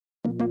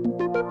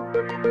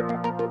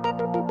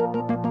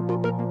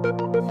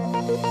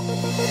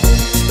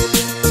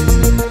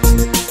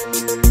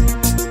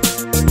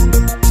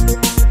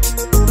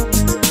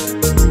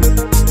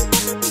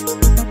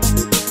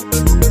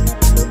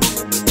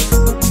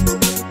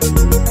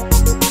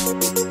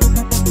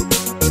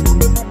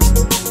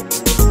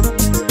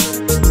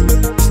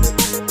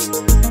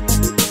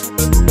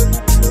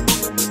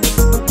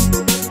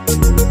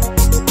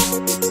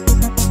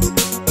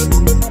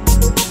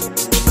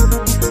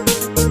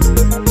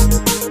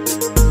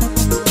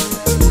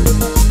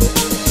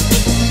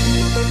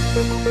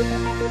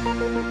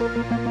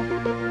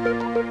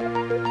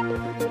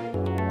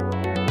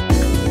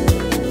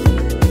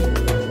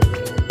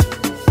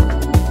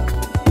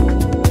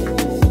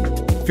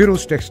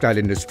Feroze Textile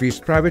Industries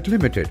Private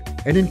Limited,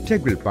 an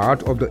integral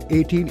part of the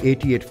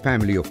 1888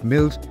 family of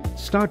mills,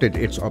 started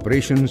its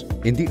operations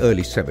in the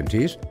early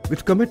 70s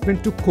with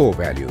commitment to core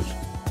values.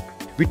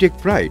 We take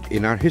pride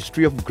in our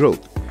history of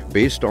growth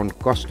based on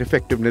cost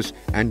effectiveness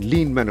and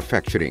lean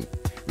manufacturing,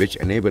 which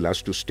enable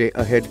us to stay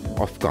ahead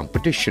of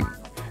competition,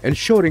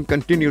 ensuring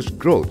continuous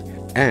growth,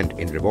 and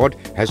in reward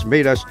has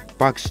made us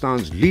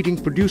Pakistan's leading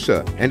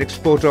producer and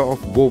exporter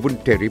of woven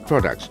terry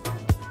products.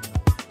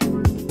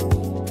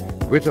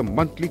 With a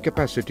monthly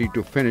capacity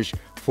to finish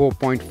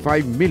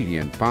 4.5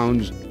 million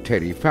pounds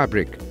terry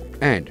fabric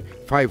and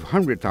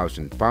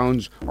 500,000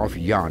 pounds of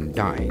yarn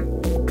dyeing.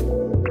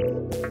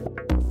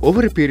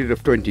 Over a period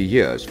of 20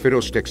 years,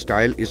 Feroze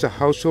Textile is a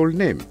household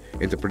name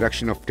in the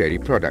production of terry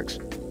products.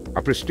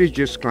 Our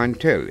prestigious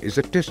clientele is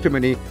a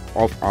testimony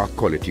of our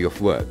quality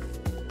of work.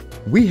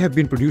 We have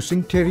been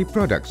producing terry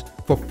products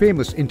for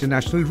famous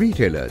international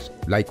retailers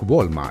like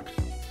Walmart,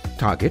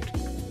 Target,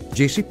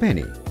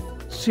 JCPenney,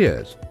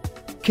 Sears,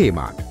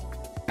 Kmart,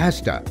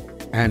 Asda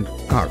and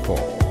Carrefour.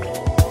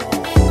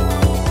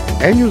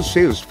 Annual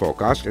sales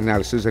forecast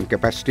analysis and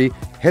capacity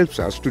helps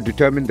us to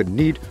determine the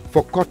need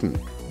for cotton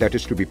that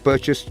is to be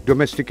purchased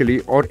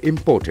domestically or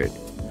imported.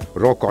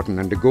 Raw cotton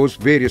undergoes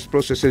various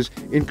processes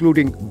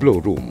including blow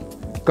room,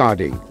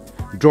 carding,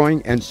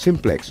 drawing and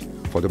simplex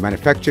for the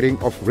manufacturing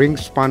of ring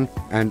spun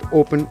and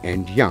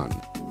open-end yarn.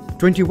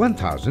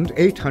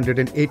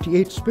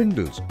 21,888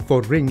 spindles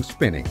for ring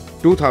spinning,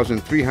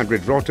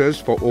 2,300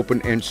 routers for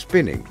open-end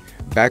spinning,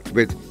 backed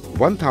with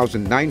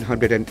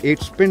 1,908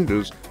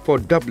 spindles for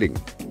doubling,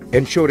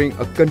 ensuring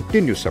a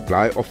continuous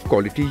supply of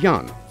quality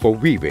yarn for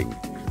weaving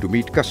to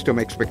meet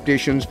customer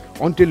expectations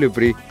on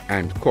delivery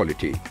and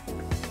quality.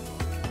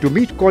 To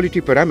meet quality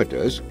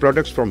parameters,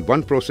 products from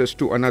one process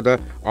to another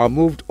are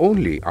moved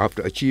only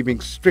after achieving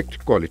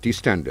strict quality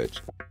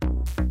standards.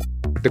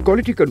 The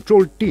quality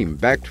control team,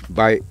 backed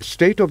by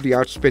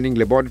state-of-the-art spinning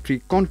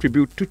laboratory,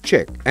 contribute to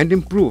check and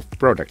improve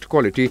product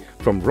quality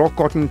from raw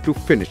cotton to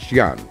finished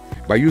yarn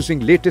by using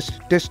latest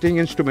testing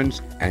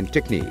instruments and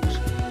techniques.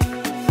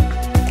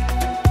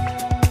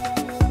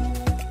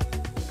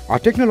 Our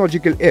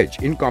technological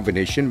edge in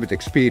combination with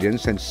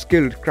experience and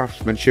skilled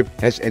craftsmanship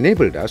has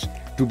enabled us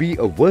to be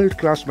a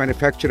world-class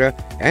manufacturer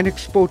and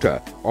exporter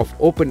of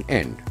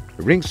open-end,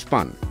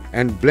 ring-spun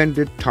and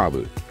blended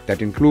towel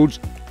that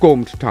includes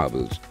combed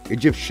towels,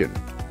 Egyptian,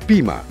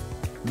 Pima,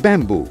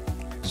 bamboo,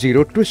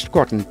 zero-twist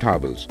cotton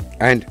towels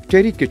and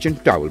terry kitchen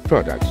towel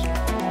products.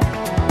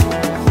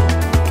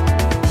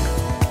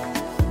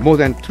 More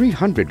than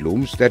 300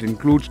 looms that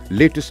includes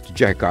latest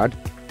jacquard,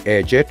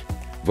 airjet,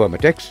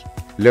 vermetex,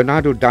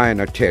 Leonardo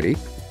Diana terry,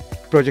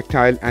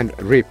 projectile and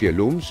rapier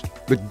looms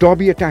with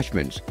Dobby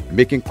attachments,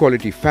 making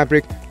quality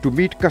fabric to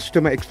meet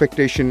customer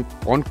expectation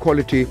on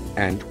quality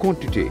and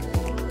quantity.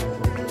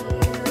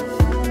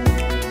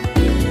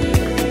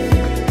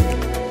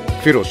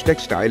 Feroze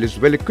Textile is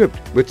well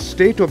equipped with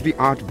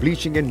state-of-the-art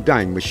bleaching and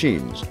dyeing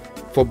machines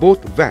for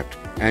both VAT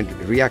and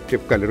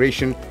reactive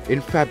coloration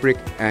in fabric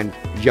and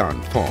yarn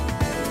form.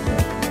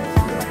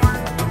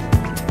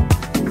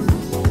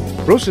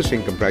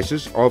 Processing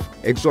comprises of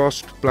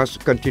exhaust plus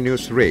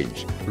continuous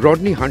range,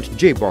 Rodney Hunt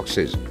J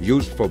boxes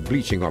used for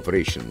bleaching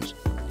operations,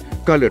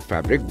 colored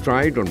fabric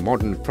dried on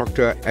modern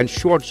Procter and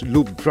Schwartz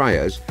loop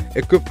dryers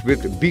equipped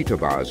with beta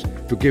bars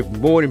to give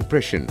more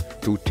impression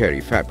to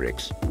terry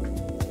fabrics.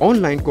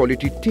 Online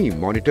quality team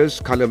monitors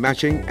color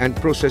matching and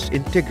process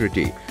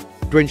integrity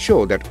to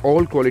ensure that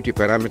all quality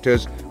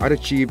parameters are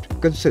achieved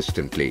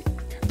consistently.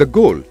 The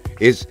goal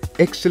is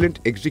excellent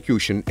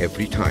execution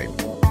every time.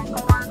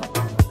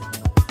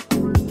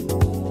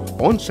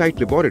 On-site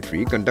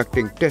laboratory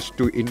conducting tests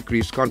to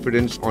increase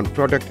confidence on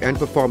product and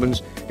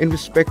performance in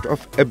respect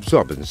of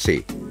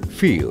absorbency,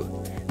 feel,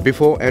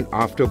 before and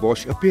after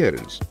wash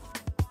appearance,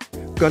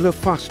 color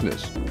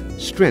fastness,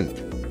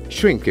 strength,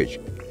 shrinkage,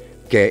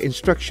 care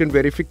instruction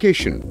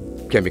verification,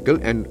 chemical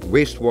and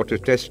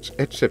wastewater tests,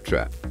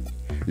 etc.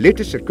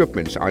 Latest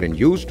equipments are in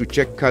use to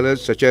check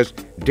colors such as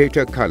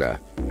data color,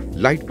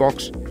 light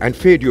box and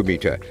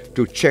fadeometer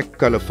to check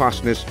color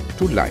fastness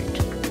to light.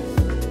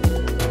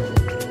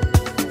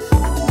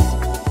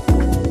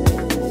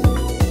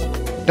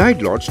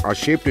 Dyed lots are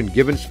shaped in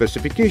given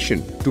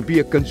specification to be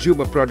a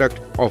consumer product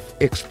of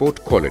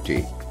export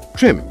quality.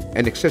 Trim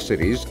and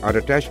accessories are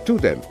attached to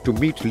them to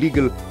meet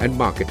legal and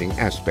marketing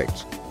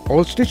aspects.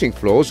 All stitching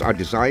floors are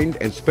designed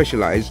and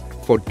specialized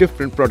for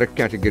different product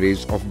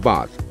categories of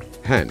bath,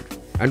 hand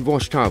and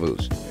wash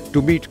towels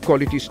to meet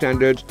quality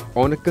standards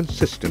on a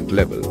consistent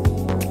level.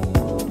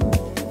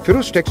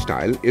 Feroze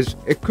Textile is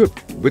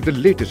equipped with the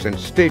latest and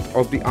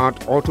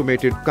state-of-the-art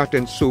automated cut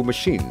and sew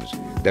machines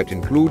that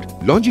include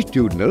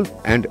longitudinal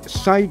and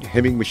side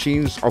hemming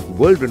machines of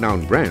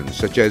world-renowned brands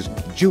such as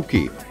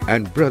Juki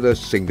and Brothers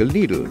Single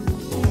Needle,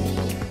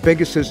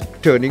 Pegasus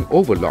Turning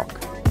Overlock,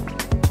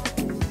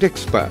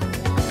 Texpa,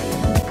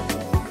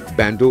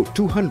 Bando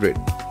 200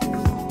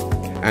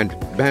 and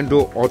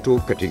Bando Auto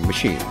Cutting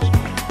Machines.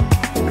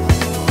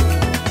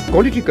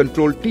 Quality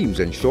control teams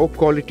ensure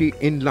quality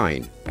in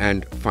line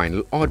and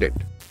final audit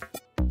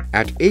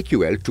at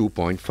AQL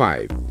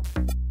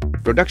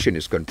 2.5. Production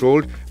is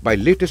controlled by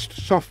latest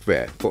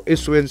software for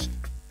issuance,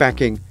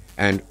 packing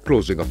and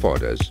closing of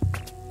orders.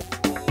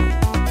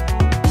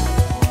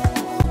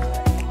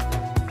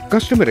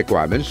 Customer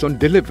requirements on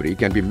delivery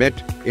can be met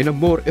in a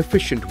more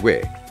efficient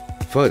way.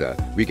 Further,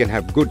 we can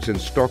have goods in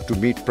stock to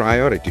meet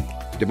priority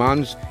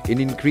demands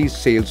in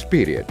increased sales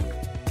period.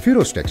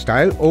 Feroze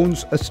Textile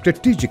owns a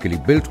strategically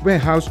built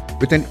warehouse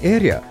with an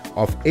area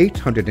of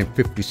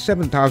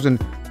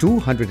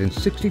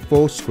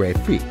 857,264 square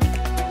feet.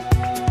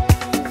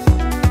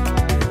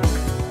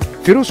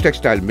 Feroze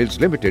Textile Mills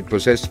Limited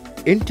possess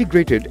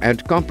integrated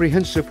and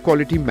comprehensive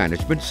quality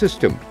management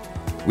system.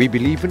 We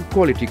believe in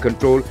quality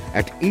control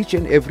at each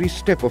and every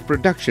step of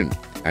production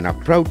and are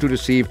proud to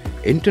receive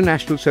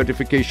international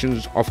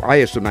certifications of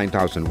ISO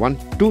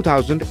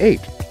 9001-2008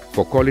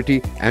 for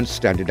quality and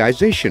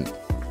standardization,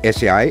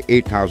 SAI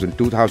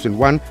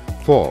 8000-2001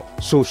 for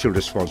social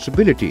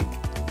responsibility,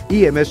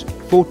 EMS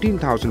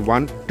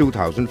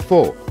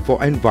 14001-2004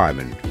 for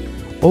environment,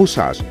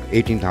 OSAS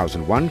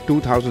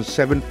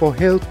 18001-2007 for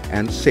health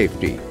and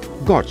safety,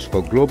 GOTS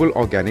for global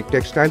organic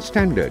textile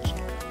standards,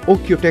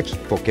 Okiotex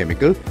for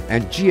chemical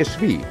and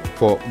GSV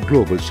for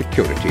global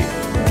security.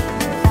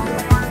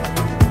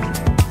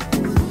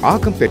 Our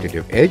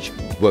competitive edge,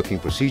 working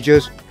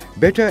procedures,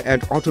 better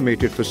and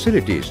automated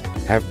facilities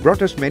have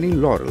brought us many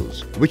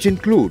laurels, which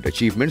include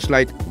achievements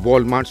like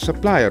Walmart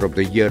Supplier of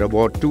the Year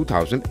Award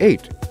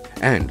 2008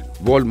 and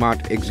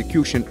Walmart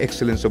Execution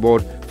Excellence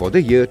Award for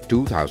the year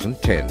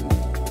 2010.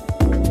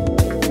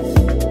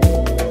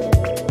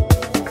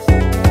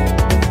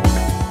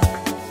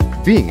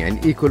 Being an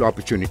equal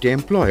opportunity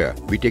employer,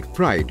 we take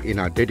pride in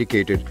our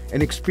dedicated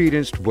and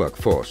experienced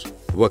workforce.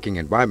 Working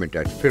environment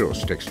at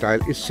Feroze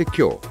Textile is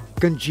secure,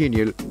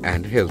 congenial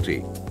and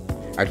healthy.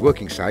 At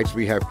working sites,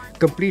 we have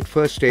complete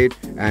first aid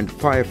and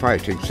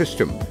firefighting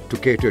system to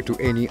cater to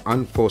any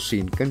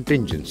unforeseen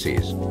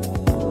contingencies.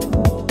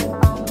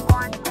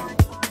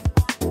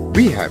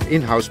 We have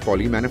in-house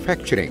poly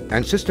manufacturing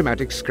and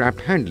systematic scrap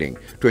handling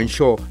to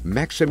ensure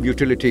maximum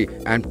utility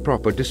and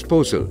proper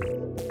disposal.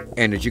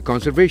 Energy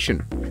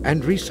conservation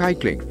and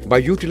recycling by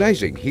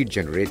utilizing heat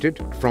generated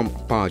from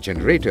power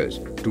generators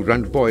to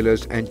run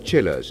boilers and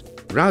chillers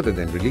rather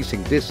than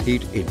releasing this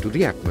heat into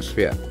the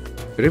atmosphere.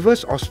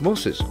 Reverse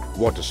osmosis,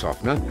 water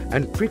softener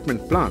and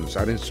treatment plants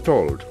are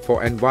installed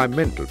for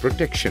environmental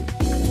protection.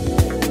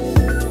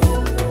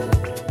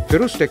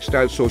 Feroze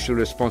Textile Social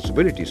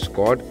Responsibility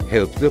Squad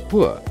helps the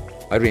poor,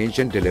 arrange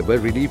and deliver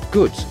relief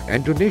goods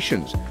and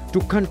donations to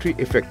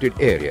country-affected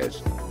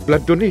areas,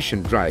 blood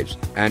donation drives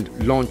and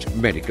launch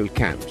medical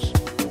camps.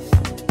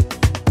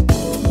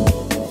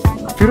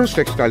 Feroze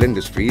Textile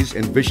Industries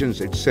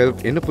envisions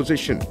itself in a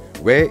position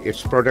where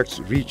its products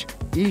reach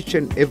each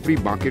and every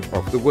market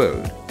of the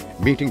world,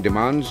 meeting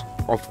demands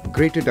of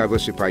greater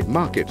diversified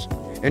markets,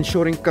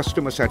 ensuring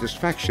customer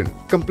satisfaction,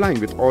 complying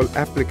with all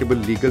applicable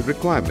legal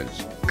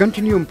requirements,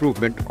 continue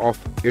improvement of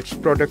its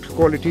product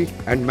quality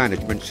and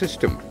management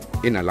system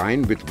in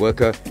line with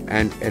worker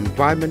and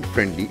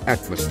environment-friendly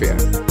atmosphere.